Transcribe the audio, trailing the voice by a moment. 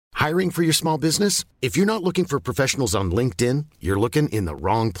Hiring for your small business? If you're not looking for professionals on LinkedIn, you're looking in the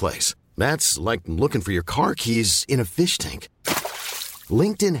wrong place. That's like looking for your car keys in a fish tank.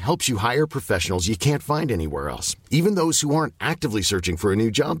 LinkedIn helps you hire professionals you can't find anywhere else, even those who aren't actively searching for a new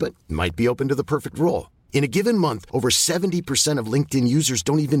job but might be open to the perfect role. In a given month, over 70% of LinkedIn users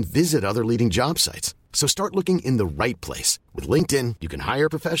don't even visit other leading job sites. So start looking in the right place. With LinkedIn, you can hire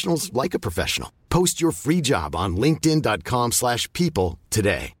professionals like a professional. Post your free job on linkedin.com/people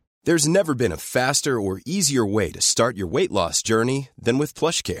today. There's never been a faster or easier way to start your weight loss journey than with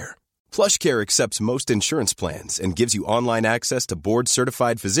PlushCare. PlushCare accepts most insurance plans and gives you online access to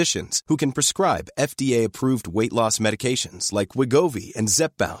board-certified physicians who can prescribe FDA-approved weight loss medications like Wegovy and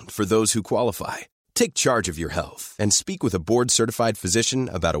Zepbound for those who qualify. Take charge of your health and speak with a board-certified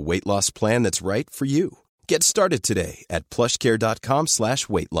physician about a weight loss plan that's right for you. Get started today at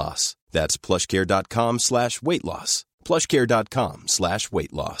plushcare.com/weight loss. That's plushcare.com/weight loss.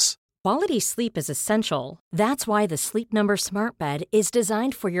 plushcare.com/weight loss. Quality sleep is essential. That's why the Sleep Number Smart Bed is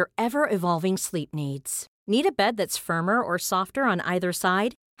designed for your ever-evolving sleep needs. Need a bed that's firmer or softer on either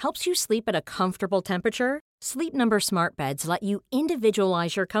side? Helps you sleep at a comfortable temperature? Sleep Number Smart Beds let you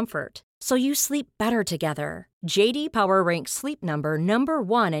individualize your comfort, so you sleep better together. J.D. Power ranks Sleep Number number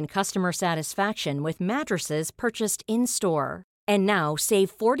 1 in customer satisfaction with mattresses purchased in-store. And now,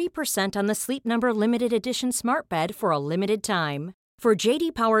 save 40% on the Sleep Number Limited Edition Smart Bed for a limited time. For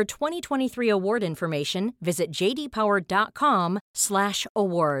J.D. Power 2023 award information, visit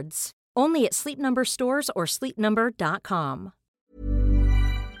jdpower.com/awards. Only at Sleep Number stores or sleepnumber.com.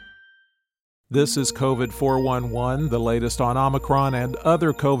 This is COVID 411, the latest on Omicron and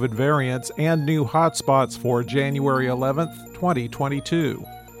other COVID variants and new hotspots for January 11th, 2022.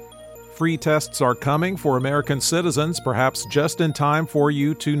 Free tests are coming for American citizens, perhaps just in time for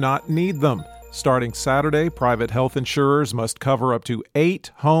you to not need them. Starting Saturday, private health insurers must cover up to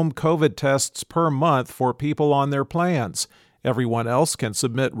 8 home COVID tests per month for people on their plans. Everyone else can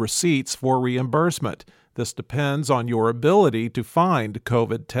submit receipts for reimbursement. This depends on your ability to find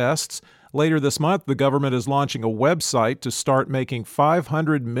COVID tests. Later this month, the government is launching a website to start making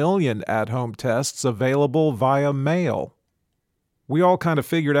 500 million at-home tests available via mail. We all kind of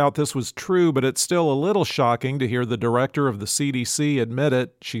figured out this was true, but it's still a little shocking to hear the director of the CDC admit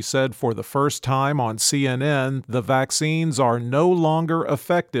it. She said for the first time on CNN, the vaccines are no longer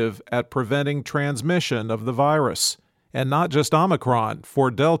effective at preventing transmission of the virus. And not just Omicron,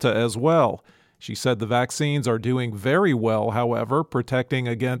 for Delta as well. She said the vaccines are doing very well, however, protecting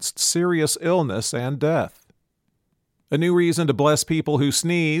against serious illness and death. A new reason to bless people who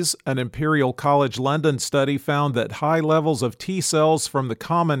sneeze. An Imperial College London study found that high levels of T cells from the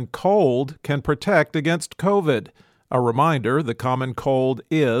common cold can protect against COVID. A reminder, the common cold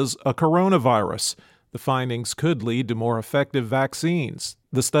is a coronavirus. The findings could lead to more effective vaccines.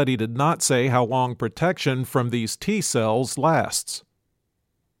 The study did not say how long protection from these T cells lasts.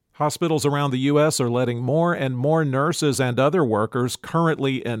 Hospitals around the U.S. are letting more and more nurses and other workers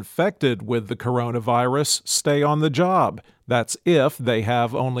currently infected with the coronavirus stay on the job. That's if they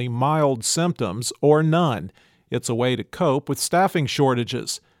have only mild symptoms or none. It's a way to cope with staffing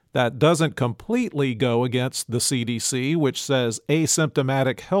shortages. That doesn't completely go against the CDC, which says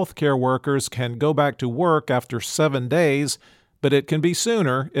asymptomatic healthcare workers can go back to work after 7 days, but it can be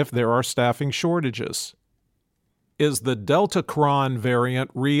sooner if there are staffing shortages. Is the Deltacron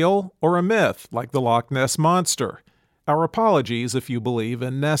variant real or a myth, like the Loch Ness Monster? Our apologies if you believe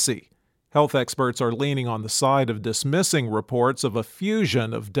in Nessie. Health experts are leaning on the side of dismissing reports of a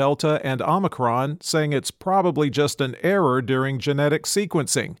fusion of Delta and Omicron, saying it's probably just an error during genetic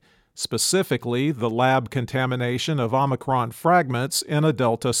sequencing, specifically the lab contamination of Omicron fragments in a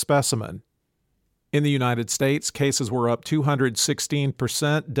Delta specimen. In the United States, cases were up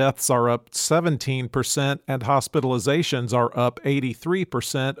 216%, deaths are up 17%, and hospitalizations are up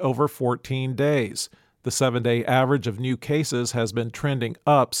 83% over 14 days. The 7-day average of new cases has been trending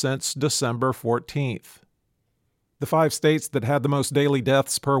up since December 14th. The 5 states that had the most daily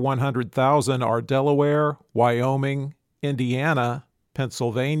deaths per 100,000 are Delaware, Wyoming, Indiana,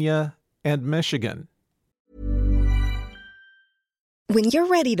 Pennsylvania, and Michigan. When you're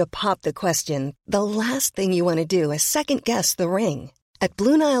ready to pop the question, the last thing you want to do is second-guess the ring. At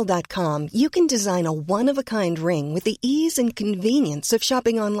BlueNile.com, you can design a one-of-a-kind ring with the ease and convenience of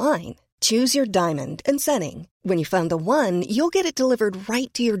shopping online. Choose your diamond and setting. When you find the one, you'll get it delivered right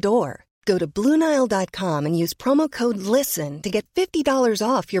to your door. Go to BlueNile.com and use promo code LISTEN to get $50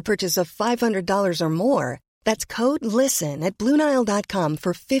 off your purchase of $500 or more. That's code LISTEN at BlueNile.com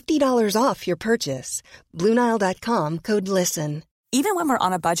for $50 off your purchase. BlueNile.com, code LISTEN. Even when we're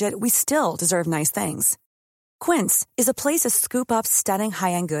on a budget, we still deserve nice things. Quince is a place to scoop up stunning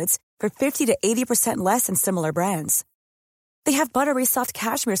high-end goods for 50 to 80% less than similar brands. They have buttery soft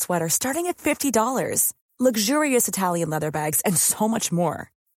cashmere sweaters starting at $50, luxurious Italian leather bags, and so much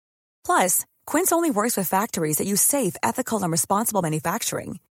more. Plus, Quince only works with factories that use safe, ethical, and responsible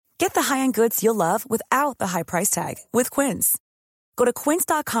manufacturing. Get the high-end goods you'll love without the high price tag with Quince. Go to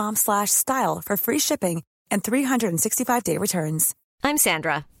quince.com/style for free shipping and 365-day returns. I'm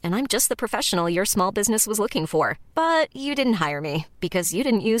Sandra, and I'm just the professional your small business was looking for. But you didn't hire me because you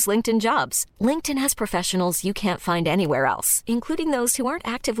didn't use LinkedIn Jobs. LinkedIn has professionals you can't find anywhere else, including those who aren't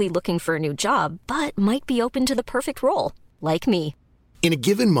actively looking for a new job, but might be open to the perfect role, like me. In a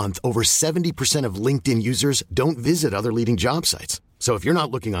given month, over 70% of LinkedIn users don't visit other leading job sites. So if you're not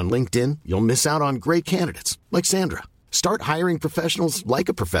looking on LinkedIn, you'll miss out on great candidates like Sandra. Start hiring professionals like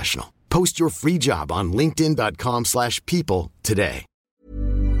a professional. Post your free job on linkedin.com/people today.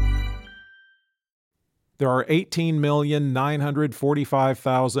 There are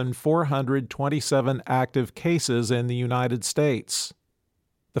 18,945,427 active cases in the United States.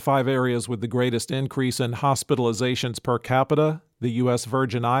 The 5 areas with the greatest increase in hospitalizations per capita: the U.S.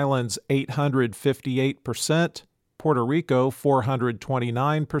 Virgin Islands 858%, Puerto Rico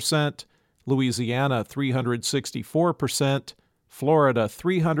 429%, Louisiana 364%, Florida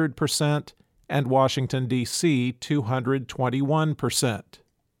 300%, and Washington, D.C. 221%.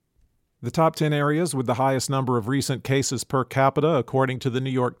 The top 10 areas with the highest number of recent cases per capita, according to the New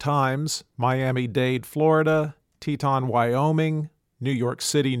York Times: Miami-Dade, Florida; Teton, Wyoming; New York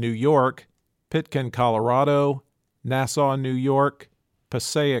City, New York; Pitkin, Colorado; Nassau, New York;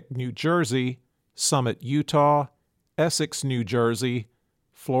 Passaic, New Jersey; Summit, Utah; Essex, New Jersey;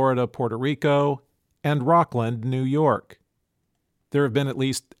 Florida, Puerto Rico; and Rockland, New York. There have been at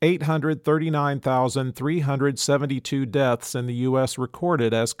least 839,372 deaths in the U.S.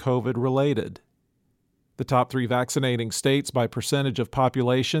 recorded as COVID-related. The top 3 vaccinating states by percentage of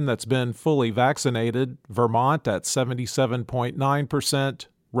population that's been fully vaccinated: Vermont at 77.9%,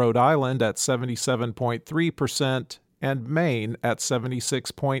 Rhode Island at 77.3%, and Maine at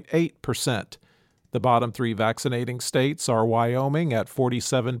 76.8%. The bottom 3 vaccinating states are Wyoming at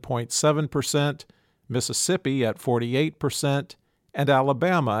 47.7%, Mississippi at 48%, and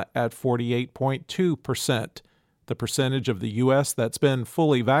Alabama at 48.2%. The percentage of the U.S. that's been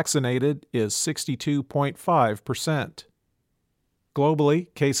fully vaccinated is 62.5%. Globally,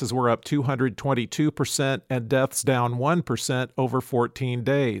 cases were up 222% and deaths down 1% over 14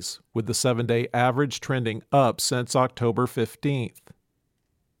 days, with the 7-day average trending up since October 15th.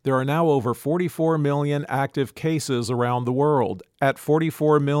 There are now over 44 million active cases around the world, at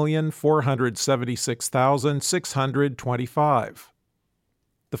 44,476,625.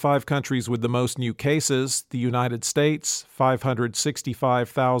 The 5 countries with the most new cases: the United States,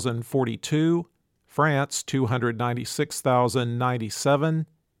 565,042, France, 296,097,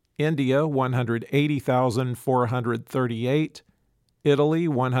 India, 180,438, Italy,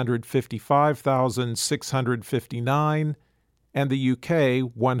 155,659, and the UK,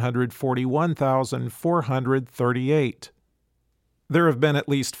 141,438. There have been at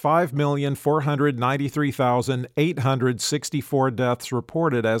least 5,493,864 deaths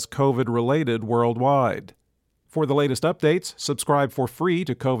reported as COVID-related worldwide. For the latest updates, subscribe for free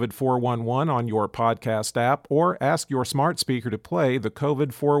to COVID 411 on your podcast app or ask your smart speaker to play the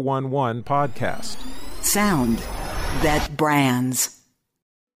COVID 411 podcast. Sound that brands.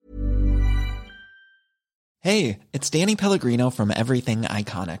 Hey, it's Danny Pellegrino from Everything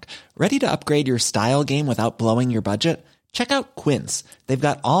Iconic. Ready to upgrade your style game without blowing your budget? Check out Quince. They've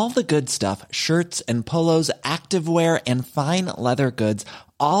got all the good stuff: shirts and polos, activewear, and fine leather goods,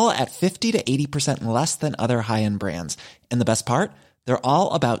 all at 50 to 80% less than other high-end brands. And the best part? They're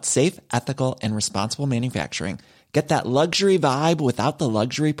all about safe, ethical, and responsible manufacturing. Get that luxury vibe without the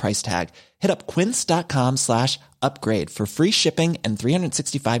luxury price tag. Hit up quince.com/upgrade for free shipping and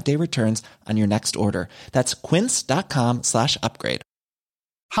 365-day returns on your next order. That's quince.com/upgrade.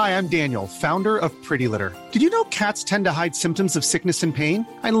 Hi, I'm Daniel, founder of Pretty Litter. Did you know cats tend to hide symptoms of sickness and pain?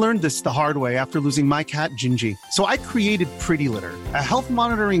 I learned this the hard way after losing my cat, Gingy. So I created Pretty Litter, a health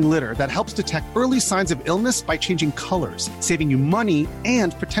monitoring litter that helps detect early signs of illness by changing colors, saving you money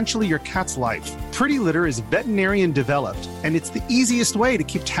and potentially your cat's life. Pretty Litter is veterinarian developed, and it's the easiest way to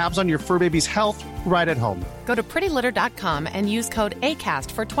keep tabs on your fur baby's health right at home. Go to prettylitter.com and use code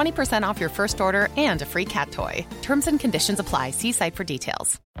ACAST for 20% off your first order and a free cat toy. Terms and conditions apply. See site for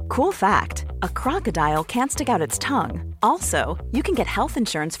details. Cool fact, a crocodile can't stick out its tongue. Also, you can get health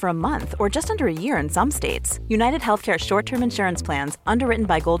insurance for a month or just under a year in some states. United Healthcare short-term insurance plans, underwritten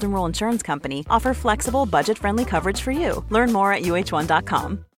by Golden Rule Insurance Company, offer flexible, budget-friendly coverage for you. Learn more at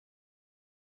uh1.com.